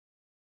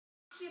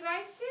She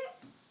likes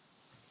it?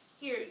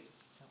 Here.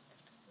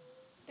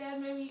 Dad,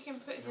 maybe you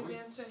can put him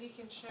in so he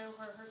can show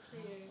her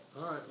create.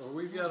 Alright, well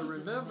we've got to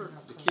remember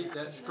to keep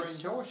that screen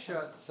door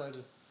shut so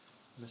the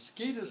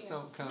mosquitoes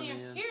don't come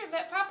in. Here,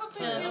 let Papa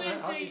put you in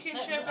so you can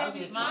show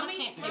baby.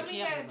 Mommy got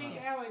a big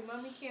owie.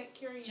 Mommy can't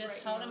carry you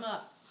Just right hold him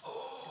up.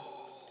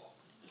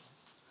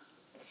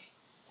 Okay.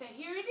 So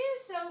here it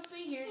is,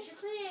 Sophie. Here's your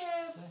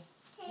crib.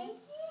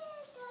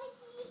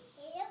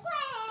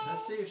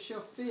 Let's see if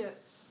she'll fit.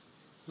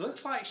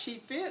 Looks like she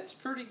fits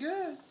pretty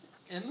good.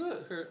 And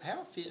look, her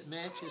outfit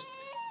matches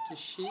the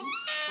sheet.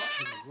 What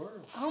in the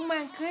world? Oh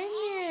my How you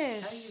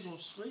goodness. gonna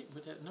sleep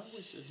with that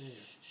noise in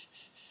there?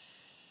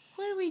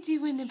 What do we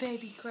do when the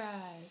baby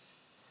cries?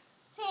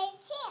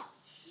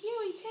 Yeah,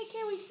 we take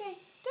care. We say,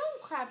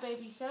 don't cry,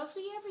 baby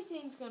Sophie.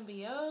 Everything's gonna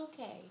be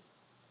okay.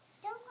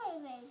 Don't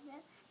worry, baby.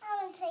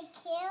 I'm gonna take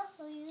care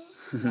of you.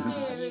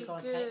 You're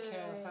gonna take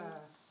care of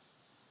her.